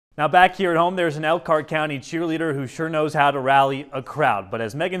Now back here at home, there's an Elkhart County cheerleader who sure knows how to rally a crowd. But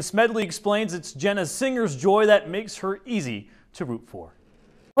as Megan Smedley explains, it's Jenna Singer's joy that makes her easy to root for.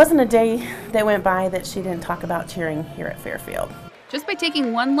 Wasn't a day that went by that she didn't talk about cheering here at Fairfield. Just by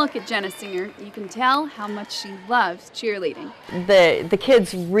taking one look at Jenna Singer, you can tell how much she loves cheerleading. The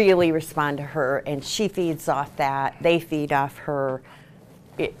kids really respond to her, and she feeds off that. They feed off her.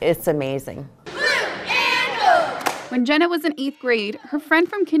 It's amazing. When Jenna was in 8th grade, her friend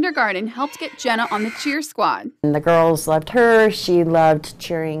from kindergarten helped get Jenna on the cheer squad. And the girls loved her. She loved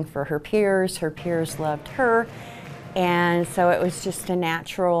cheering for her peers. Her peers loved her. And so it was just a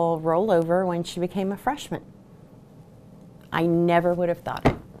natural rollover when she became a freshman. I never would have thought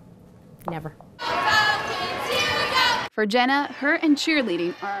it. Never. For Jenna, her and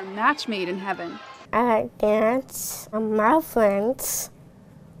cheerleading are a match made in heaven. I dance with my friends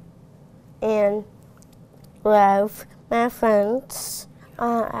and love my friends.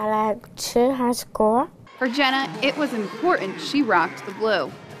 I like cheer high school. For Jenna, it was important she rocked the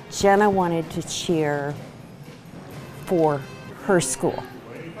blue. Jenna wanted to cheer for her school.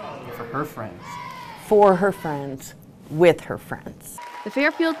 For her friends. For her friends, with her friends. The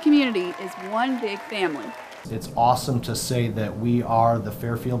Fairfield community is one big family. It's awesome to say that we are the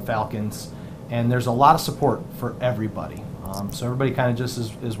Fairfield Falcons, and there's a lot of support for everybody. So everybody kind of just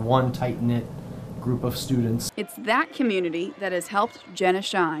is one tight-knit group of students. It's that community that has helped Jenna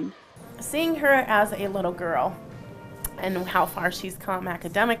shine. Seeing her as a little girl and how far she's come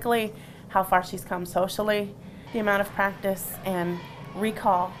academically, how far she's come socially, the amount of practice and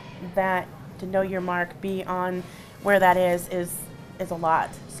recall that to know your mark, be on where that is a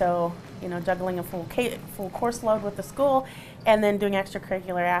lot. So, you know, juggling a full course load with the school and then doing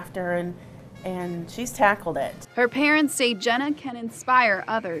extracurricular after, and she's tackled it. Her parents say Jenna can inspire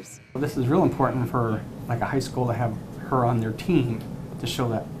others. This is real important for like a high school to have her on their team to show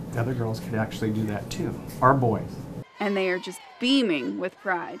that the other girls could actually do that too, our boys. And they are just beaming with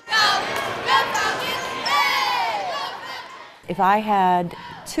pride. If I had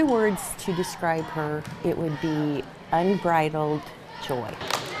 2 words to describe her, it would be unbridled joy.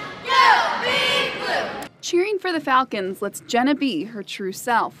 Cheering for the Falcons lets Jenna be her true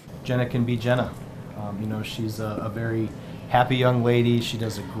self. Jenna can be Jenna. You know, she's a very happy young lady. She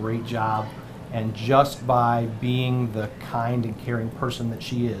does a great job. And just by being the kind and caring person that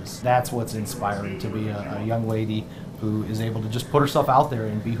she is, that's what's inspiring, to be a young lady who is able to just put herself out there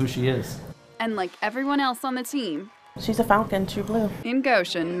and be who she is. And like everyone else on the team, She's a Falcon, true blue. in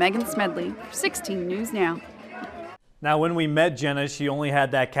Goshen, Megan Smedley, 16 News Now. Now, when we met Jenna, she only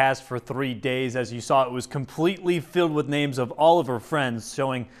had that cast for 3 days. As you saw, it was completely filled with names of all of her friends,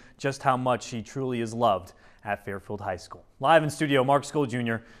 showing just how much she truly is loved at Fairfield High School. Live in studio, Mark Skoll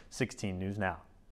Jr., 16 News Now.